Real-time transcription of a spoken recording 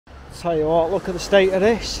Tell you what, look at the state of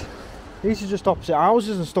this. These are just opposite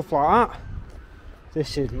houses and stuff like that.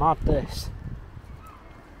 This is mad, this.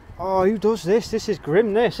 Oh, who does this? This is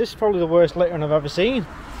grim, this. This is probably the worst littering I've ever seen.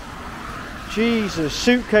 Jesus,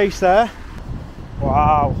 suitcase there.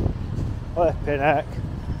 Wow. Flipping heck.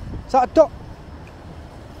 Is that a dog?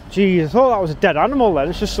 Jeez, I thought that was a dead animal then.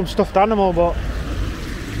 It's just some stuffed animal, but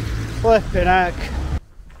flipping heck.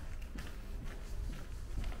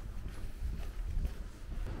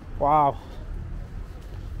 Wow.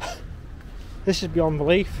 This is beyond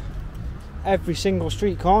belief. Every single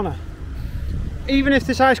street corner. Even if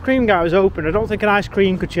this ice cream guy was open, I don't think an ice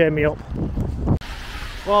cream could cheer me up.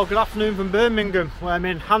 Well, good afternoon from Birmingham, where I'm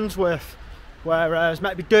in Handsworth, where there's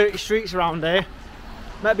meant to be dirty streets around here.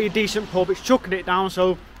 Meant to be a decent pub. It's chucking it down,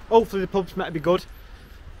 so hopefully the pub's meant to be good.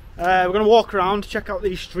 We're going to walk around, check out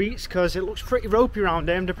these streets, because it looks pretty ropey around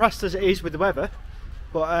here. I'm depressed as it is with the weather,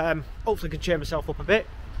 but hopefully I can cheer myself up a bit.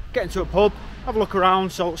 Get into a pub, have a look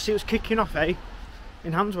around, so see what's kicking off, eh,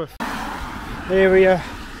 in Handsworth. Here we are,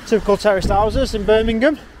 typical terraced houses in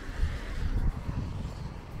Birmingham.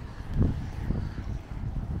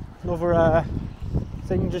 Another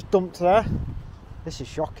thing just dumped there. This is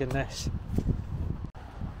shocking, this.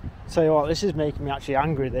 Tell you what, this is making me actually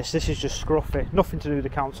angry, this is just scruffy. Nothing to do with the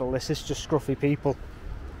council, this is just scruffy people.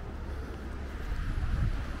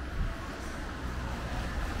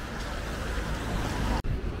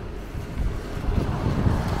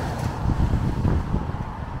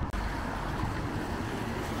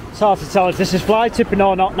 It's hard to tell if this is fly tipping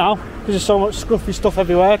or not now, because there's so much scruffy stuff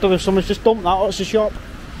everywhere. I don't know if someone's just dumped that or it's a shop.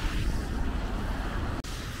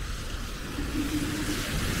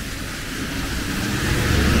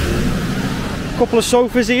 Couple of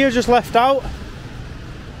sofas here just left out.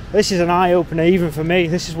 This is an eye-opener even for me.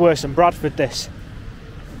 This is worse than Bradford, this.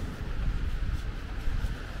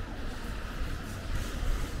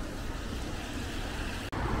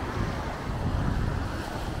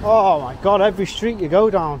 Oh my god, every street you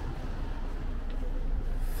go down.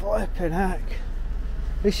 Flipping heck.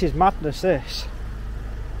 This is madness, this.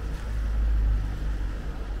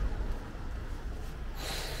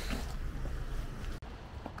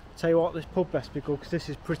 Tell you what, this pub best be good because this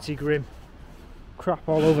is pretty grim. Crap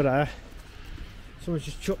all over there. Someone's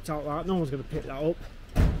just chucked out that, no one's going to pick that up.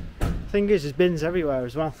 Thing is, there's bins everywhere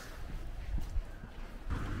as well.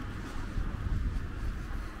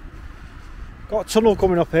 Got a tunnel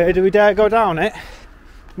coming up here, do we dare go down it?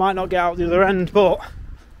 Might not get out the other end, but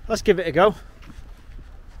let's give it a go.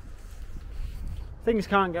 Things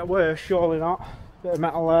can't get worse, surely not. Bit of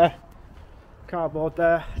metal there. Cardboard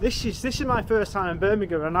there. This is my first time in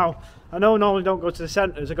Birmingham, and I know normally don't go to the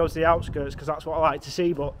centres, I go to the outskirts because that's what I like to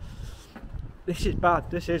see, but this is bad,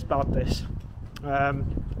 this. It's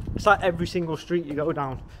like every single street you go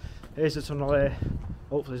down. Here's the tunnel here.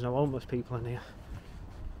 Hopefully there's no homeless people in here.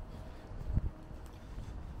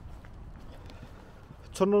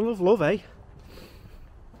 Tunnel of love, eh?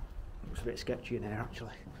 Looks a bit sketchy in here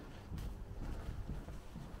actually.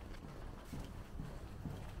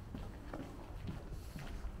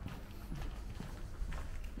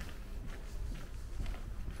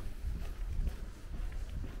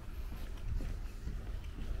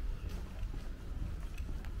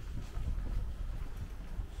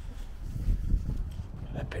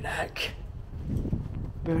 Flipping heck.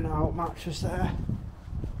 Burnt out mattress there.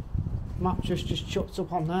 Mattress just chucked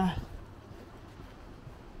up on there.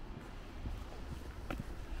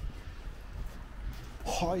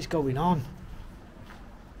 What is going on?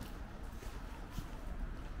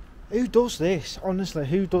 Who does this? Honestly,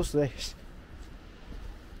 who does this?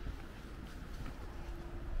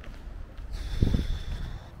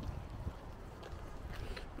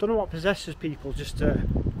 Don't know what possesses people just to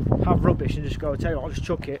have rubbish and just go, tell you what, I'll just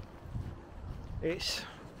chuck it. It's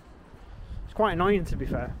quite annoying, to be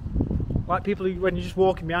fair. Like people who, when you're just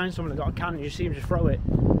walking behind someone that got a can and you see them just throw it,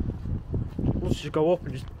 let's just go up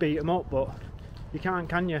and just beat them up, but you can't,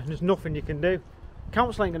 can you? There's nothing you can do.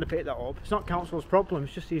 Council ain't going to pick that up. It's not council's problem,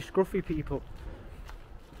 it's just these scruffy people.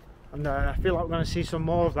 And I feel like we're going to see some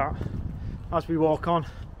more of that as we walk on.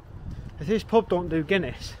 If this pub don't do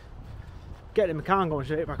Guinness, get in my car and go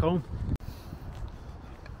straight back home.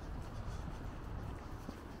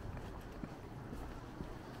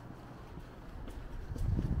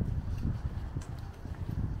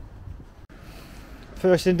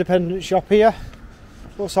 First independent shop here.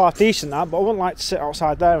 Looks half decent that, but I wouldn't like to sit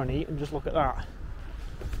outside there and eat and just look at that.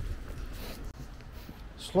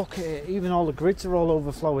 Just look at it, even all the grids are all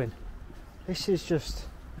overflowing. This is just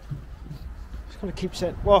going to keep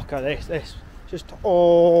sitting. Look at this, just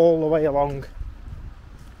all the way along.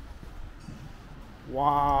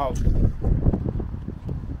 Wow.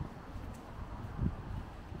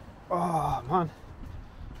 Oh man.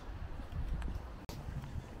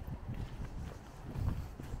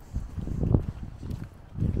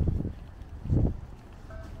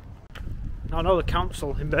 Now, I know the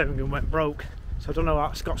council in Birmingham went broke, so I don't know if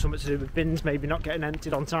that's got something to do with bins maybe not getting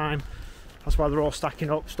emptied on time. That's why they're all stacking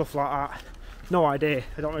up, stuff like that. No idea.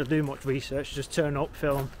 I don't really do much research, just turn up,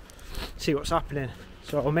 film, see what's happening.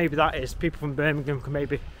 So maybe that is, people from Birmingham can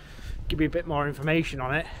maybe give me a bit more information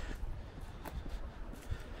on it.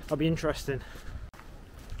 That'll be interesting.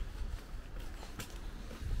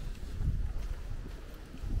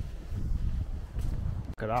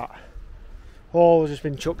 Look at that. All has just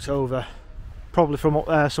been chucked over. Probably from up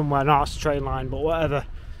there somewhere. No, it's the train line, but whatever.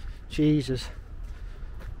 Jesus.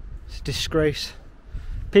 It's a disgrace.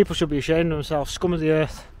 People should be ashamed of themselves. Scum of the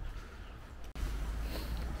earth.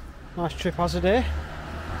 Nice trip hazard here.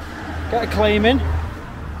 Get a claim in.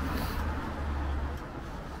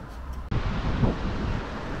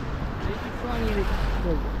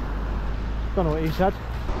 Don't know what he said.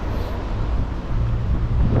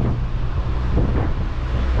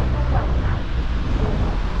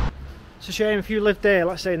 It's a shame if you lived there,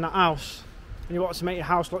 let's say in that house, and you want to make your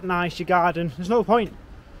house look nice, your garden, there's no point.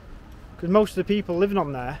 Because most of the people living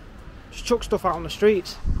on there just chuck stuff out on the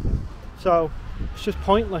streets. So it's just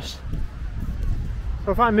pointless.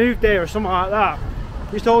 So if I moved there or something like that,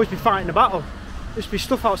 you used to always be fighting a battle. There used to be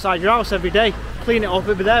stuff outside your house every day. Clean it up,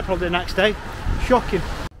 it'd be there probably the next day. Shocking.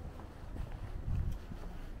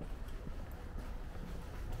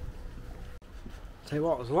 Tell you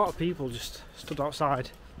what, there's a lot of people just stood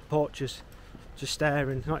outside porches, just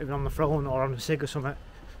staring, not even on the phone or on a cig or something.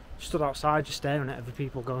 Stood outside just staring at other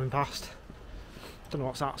people going past. Don't know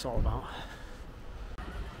what that's all about.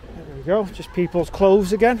 There we go, just people's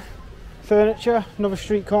clothes again. Furniture, another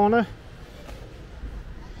street corner.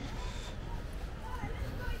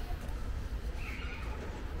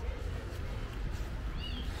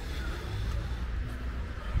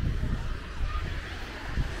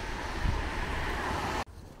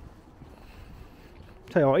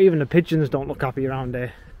 Tell you what, even the pigeons don't look happy around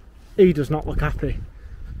here. He does not look happy.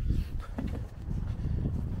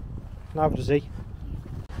 Neither does he.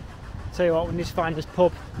 Tell you what, we need to find this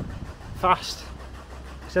pub fast.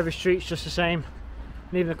 Because every street's just the same.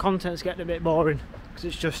 And even the content's getting a bit boring. Because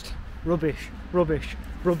it's just rubbish, rubbish,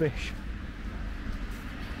 rubbish.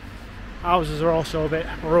 Houses are also a bit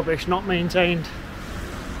rubbish, not maintained.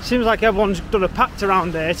 Seems like everyone's done a pact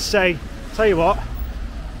around here to say, tell you what,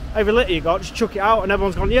 every litter you got, just chuck it out, and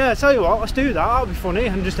everyone's gone, yeah, tell you what, let's do that, that'll be funny,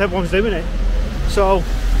 and just everyone's doing it. So,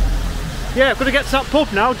 yeah, I've got to get to that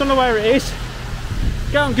pub now, don't know where it is.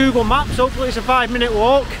 Get on Google Maps, hopefully it's a 5-minute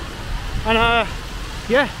walk, and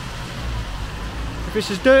yeah. If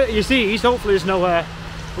it's as dirty as these, hopefully there's no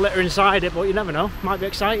litter inside it, but you never know, might be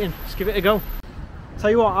exciting, let's give it a go. Tell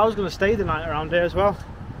you what, I was going to stay the night around here as well.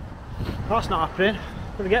 That's not happening.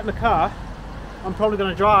 I'm going to get in my car, I'm probably going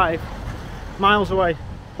to drive miles away.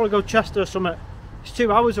 Probably go Chester or something. It's 2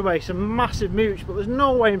 hours away, it's a massive mooch, but there's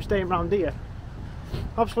no way I'm staying around here.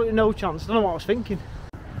 Absolutely no chance. I don't know what I was thinking.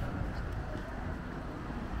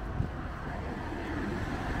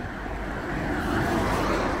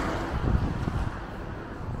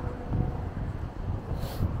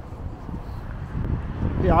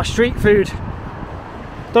 Yeah, street food.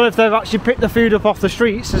 Don't know if they've actually picked the food up off the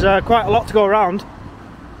streets. There's quite a lot to go around.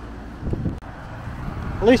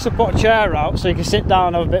 At least I put a chair out so you can sit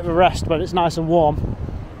down and have a bit of a rest when it's nice and warm.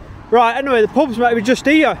 Right, anyway, the pub's might be just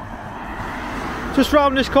here. Just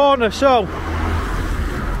round this corner, so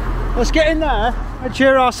let's get in there and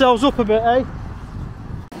cheer ourselves up a bit, eh?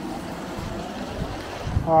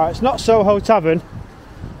 Alright, it's not Soho Tavern.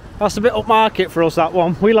 That's a bit upmarket for us, that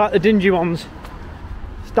one. We like the dingy ones.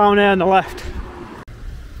 It's down here on the left.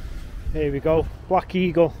 Here we go, Black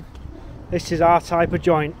Eagle. This is our type of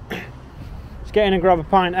joint. Let's get in and grab a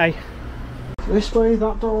pint, eh? This way,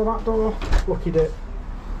 that door, that door. Lucky dip.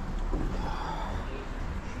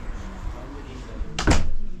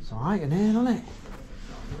 It's alright in here, isn't it?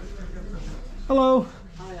 Hello.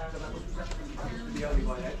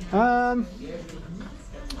 Can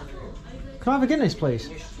I have a Guinness, please?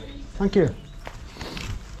 Thank you.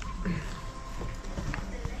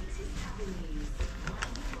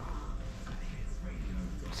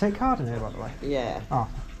 Take card in here, by the way? Yeah. Oh,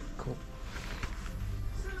 cool.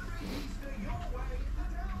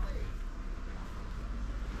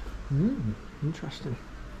 Interesting.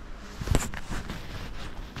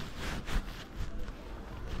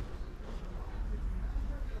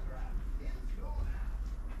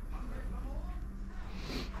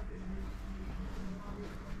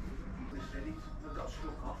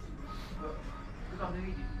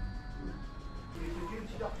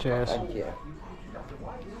 Cheers. Thank you.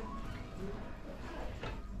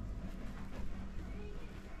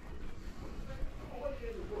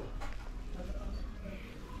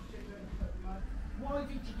 Why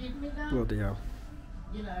did you give me that? Bloody hell.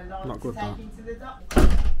 You know, like Not good, to that. take into the doctor.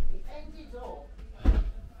 It ended up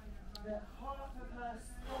that half of her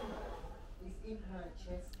stomach is in her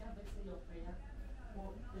chest cavity up here.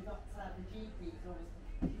 Well, the doctor, the GP, always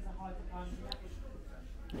she's a hypochondriac.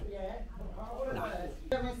 Yeah.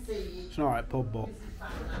 Come and see you. It's an alright pub, but Mrs.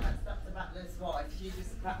 Butler, that's Dr. Butler's wife. She was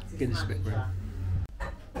the practice Guinness a bit manager.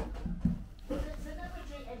 grim. So never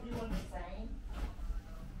treat everyone the same.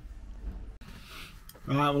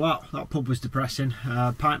 Right, well that pub was depressing.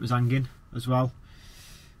 Pint was hanging as well.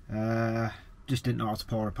 Just didn't know how to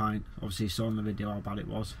pour a pint. Obviously you saw in the video how bad it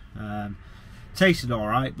was. Tasted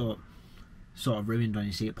alright, but sort of ruined when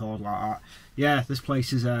you see it poured like that. Yeah, this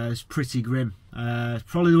place is pretty grim.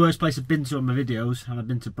 Probably the worst place I've been to on my videos, and I've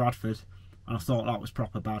been to Bradford, and I thought that was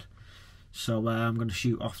proper bad. So I'm going to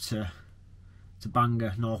shoot off to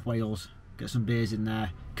Bangor, North Wales, get some beers in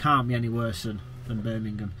there. Can't be any worse than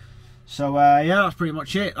Birmingham. So yeah, that's pretty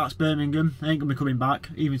much it. That's Birmingham. I ain't gonna be coming back,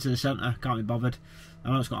 even to the centre. Can't be bothered.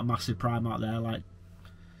 I know it's got a massive Primark there, like I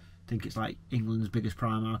think it's like England's biggest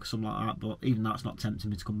Primark or something like that. But even that's not tempting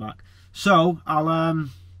me to come back. So I'll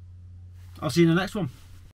see you in the next one.